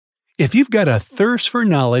If you've got a thirst for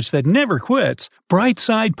knowledge that never quits,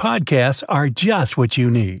 Brightside Podcasts are just what you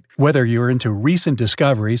need. Whether you're into recent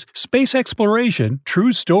discoveries, space exploration,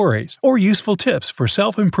 true stories, or useful tips for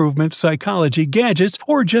self-improvement, psychology, gadgets,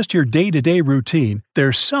 or just your day-to-day routine,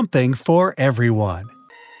 there's something for everyone.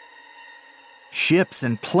 Ships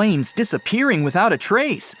and planes disappearing without a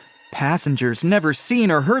trace. Passengers never seen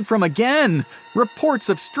or heard from again. Reports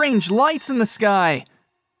of strange lights in the sky.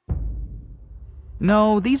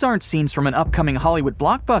 No, these aren't scenes from an upcoming Hollywood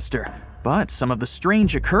blockbuster, but some of the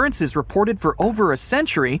strange occurrences reported for over a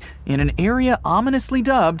century in an area ominously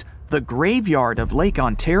dubbed the Graveyard of Lake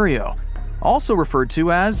Ontario, also referred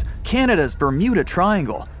to as Canada's Bermuda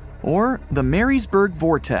Triangle, or the Marysburg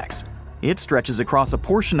Vortex. It stretches across a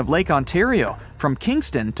portion of Lake Ontario from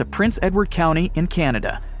Kingston to Prince Edward County in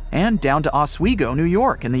Canada, and down to Oswego, New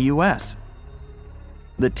York in the US.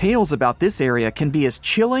 The tales about this area can be as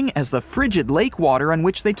chilling as the frigid lake water on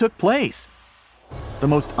which they took place. The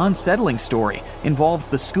most unsettling story involves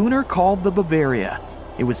the schooner called the Bavaria.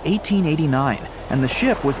 It was 1889, and the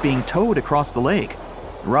ship was being towed across the lake.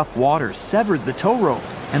 Rough waters severed the tow rope,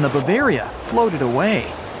 and the Bavaria floated away.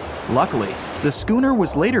 Luckily, the schooner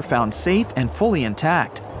was later found safe and fully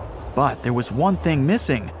intact. But there was one thing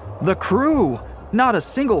missing: the crew. Not a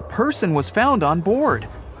single person was found on board.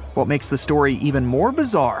 What makes the story even more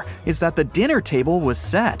bizarre is that the dinner table was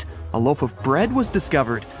set, a loaf of bread was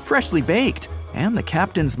discovered, freshly baked, and the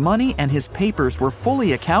captain's money and his papers were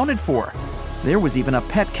fully accounted for. There was even a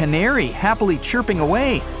pet canary happily chirping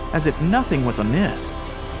away, as if nothing was amiss.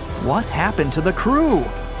 What happened to the crew?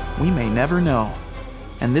 We may never know.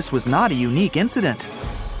 And this was not a unique incident.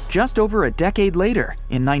 Just over a decade later,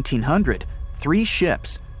 in 1900, 3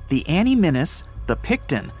 ships, the Annie Minnis, the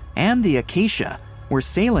Picton, and the Acacia, were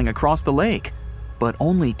sailing across the lake, but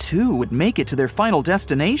only 2 would make it to their final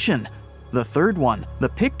destination. The third one, the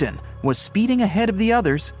Picton, was speeding ahead of the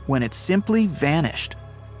others when it simply vanished.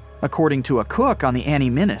 According to a cook on the Annie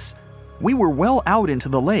Minnis, "We were well out into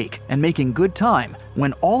the lake and making good time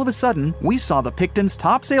when all of a sudden we saw the Picton's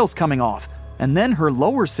topsails coming off, and then her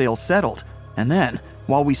lower sails settled, and then,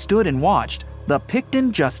 while we stood and watched, the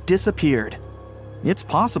Picton just disappeared." It's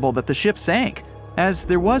possible that the ship sank, as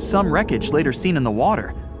there was some wreckage later seen in the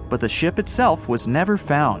water, but the ship itself was never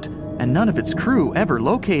found, and none of its crew ever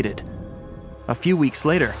located. A few weeks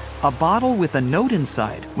later, a bottle with a note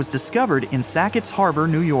inside was discovered in Sackett's Harbor,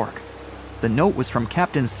 New York. The note was from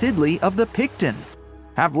Captain Sidley of the Picton.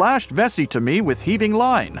 "Have lashed Vesey to me with heaving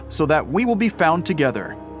line, so that we will be found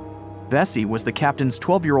together." Vesey was the captain's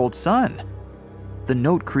 12-year-old son. The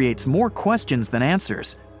note creates more questions than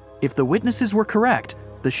answers. If the witnesses were correct,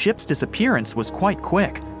 the ship's disappearance was quite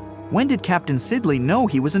quick. When did Captain Sidley know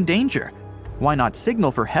he was in danger? Why not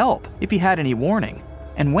signal for help if he had any warning?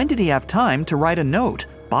 And when did he have time to write a note,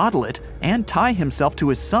 bottle it, and tie himself to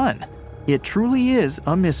his son? It truly is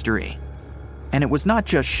a mystery. And it was not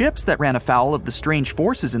just ships that ran afoul of the strange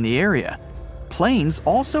forces in the area. Planes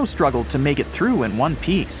also struggled to make it through in one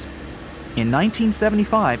piece. In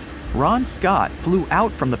 1975, Ron Scott flew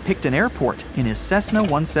out from the Picton Airport in his Cessna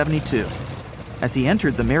 172. As he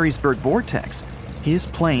entered the Marysburg Vortex, his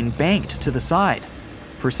plane banked to the side.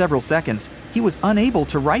 For several seconds, he was unable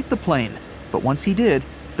to right the plane, but once he did,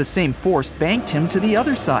 the same force banked him to the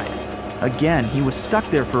other side. Again, he was stuck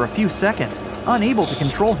there for a few seconds, unable to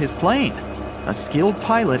control his plane. A skilled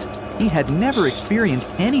pilot, he had never experienced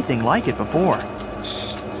anything like it before.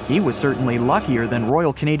 He was certainly luckier than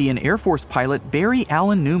Royal Canadian Air Force pilot Barry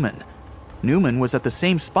Allen Newman. Newman was at the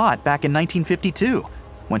same spot back in 1952,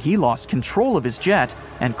 when he lost control of his jet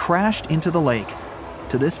and crashed into the lake.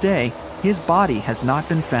 To this day, his body has not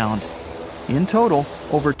been found. In total,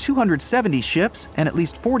 over 270 ships and at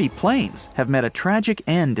least 40 planes have met a tragic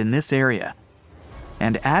end in this area.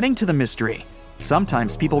 And adding to the mystery,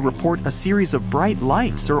 sometimes people report a series of bright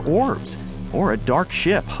lights or orbs, or a dark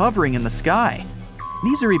ship hovering in the sky.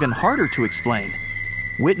 These are even harder to explain.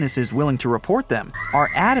 Witnesses willing to report them are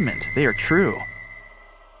adamant they are true.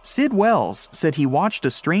 Sid Wells said he watched a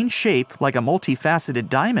strange shape like a multifaceted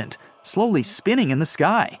diamond slowly spinning in the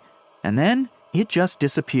sky, and then it just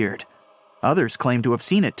disappeared. Others claim to have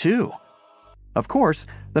seen it too. Of course,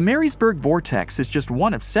 the Marysburg Vortex is just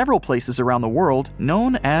one of several places around the world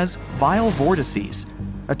known as vile vortices,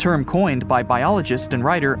 a term coined by biologist and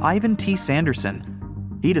writer Ivan T. Sanderson.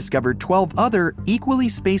 He discovered 12 other equally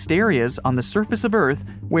spaced areas on the surface of Earth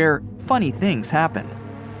where funny things happen.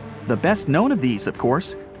 The best known of these, of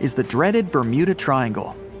course, is the dreaded Bermuda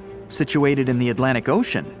Triangle. Situated in the Atlantic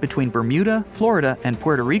Ocean between Bermuda, Florida, and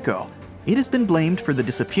Puerto Rico, it has been blamed for the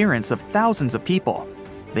disappearance of thousands of people.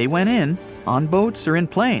 They went in, on boats or in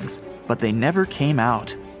planes, but they never came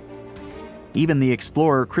out. Even the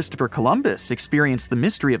explorer Christopher Columbus experienced the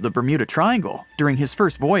mystery of the Bermuda Triangle during his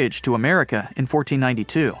first voyage to America in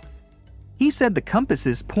 1492. He said the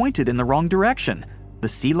compasses pointed in the wrong direction, the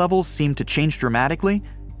sea levels seemed to change dramatically,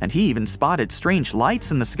 and he even spotted strange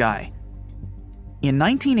lights in the sky. In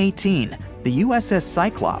 1918, the USS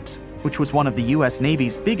Cyclops, which was one of the US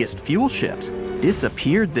Navy's biggest fuel ships,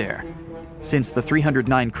 disappeared there. Since the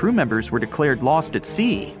 309 crew members were declared lost at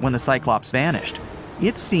sea when the Cyclops vanished,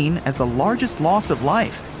 it's seen as the largest loss of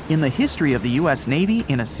life in the history of the US Navy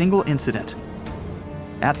in a single incident.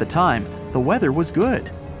 At the time, the weather was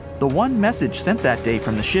good. The one message sent that day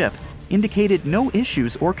from the ship indicated no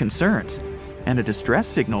issues or concerns, and a distress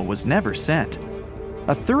signal was never sent.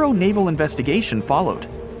 A thorough naval investigation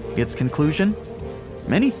followed. Its conclusion?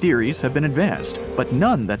 Many theories have been advanced, but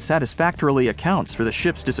none that satisfactorily accounts for the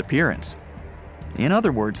ship's disappearance. In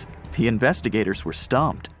other words, the investigators were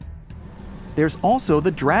stumped. There's also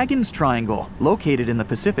the Dragon's Triangle, located in the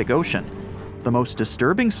Pacific Ocean. The most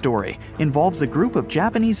disturbing story involves a group of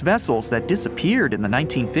Japanese vessels that disappeared in the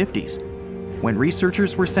 1950s. When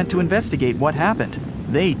researchers were sent to investigate what happened,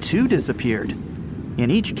 they too disappeared.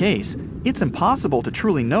 In each case, it's impossible to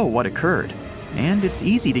truly know what occurred, and it's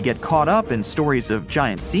easy to get caught up in stories of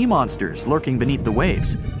giant sea monsters lurking beneath the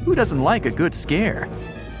waves. Who doesn't like a good scare?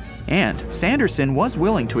 And Sanderson was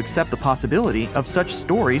willing to accept the possibility of such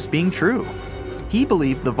stories being true. He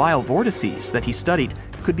believed the vile vortices that he studied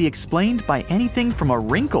could be explained by anything from a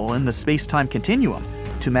wrinkle in the space-time continuum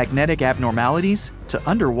to magnetic abnormalities to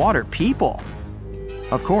underwater people.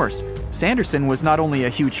 Of course, Sanderson was not only a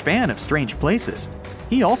huge fan of strange places,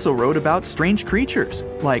 he also wrote about strange creatures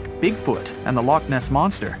like Bigfoot and the Loch Ness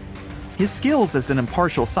Monster. His skills as an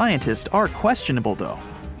impartial scientist are questionable, though.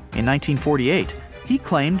 In 1948, he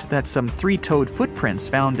claimed that some three-toed footprints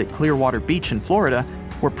found at Clearwater Beach in Florida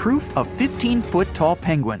were proof of 15-foot-tall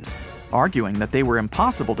penguins, arguing that they were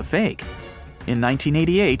impossible to fake. In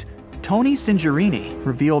 1988, Tony Singerini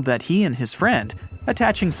revealed that he and his friend,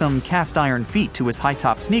 attaching some cast-iron feet to his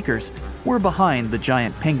high-top sneakers, were behind the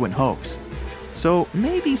giant penguin hoax. So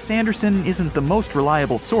maybe Sanderson isn't the most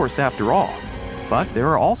reliable source after all, but there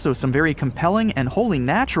are also some very compelling and wholly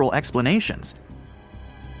natural explanations.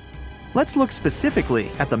 Let's look specifically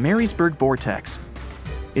at the Marysburg Vortex.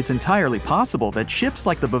 It's entirely possible that ships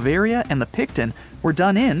like the Bavaria and the Picton were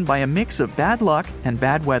done in by a mix of bad luck and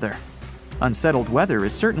bad weather. Unsettled weather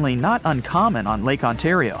is certainly not uncommon on Lake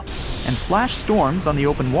Ontario, and flash storms on the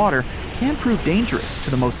open water can prove dangerous to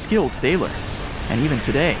the most skilled sailor. And even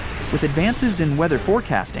today, with advances in weather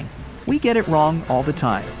forecasting, we get it wrong all the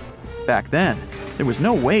time. Back then, there was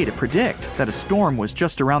no way to predict that a storm was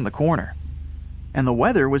just around the corner. And the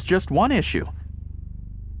weather was just one issue.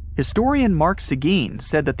 Historian Mark Seguin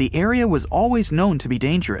said that the area was always known to be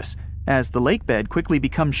dangerous, as the lake bed quickly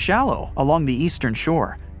becomes shallow along the eastern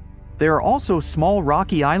shore. There are also small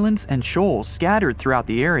rocky islands and shoals scattered throughout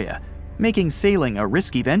the area, making sailing a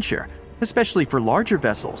risky venture, especially for larger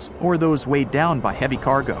vessels or those weighed down by heavy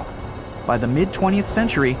cargo. By the mid-20th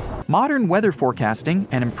century, modern weather forecasting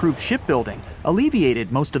and improved shipbuilding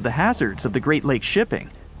alleviated most of the hazards of the Great Lakes shipping,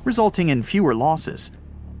 resulting in fewer losses.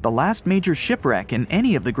 The last major shipwreck in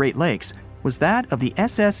any of the Great Lakes was that of the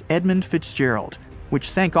SS Edmund Fitzgerald, which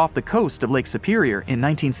sank off the coast of Lake Superior in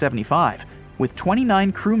 1975, with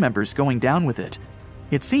 29 crew members going down with it.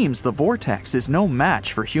 It seems the vortex is no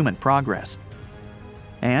match for human progress.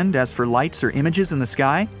 And as for lights or images in the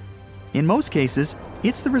sky, in most cases,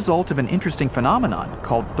 it's the result of an interesting phenomenon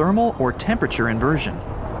called thermal or temperature inversion.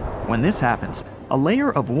 When this happens, a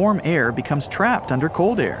layer of warm air becomes trapped under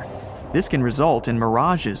cold air. This can result in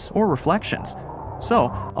mirages or reflections.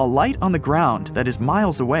 So, a light on the ground that is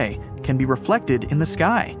miles away can be reflected in the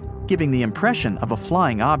sky, giving the impression of a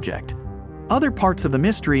flying object. Other parts of the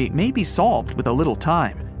mystery may be solved with a little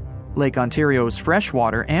time. Lake Ontario's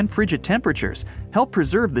freshwater and frigid temperatures help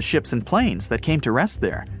preserve the ships and planes that came to rest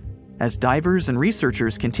there. As divers and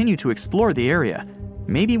researchers continue to explore the area,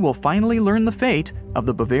 maybe we'll finally learn the fate of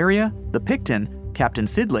the Bavaria, the Picton, Captain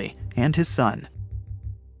Sidley, and his son.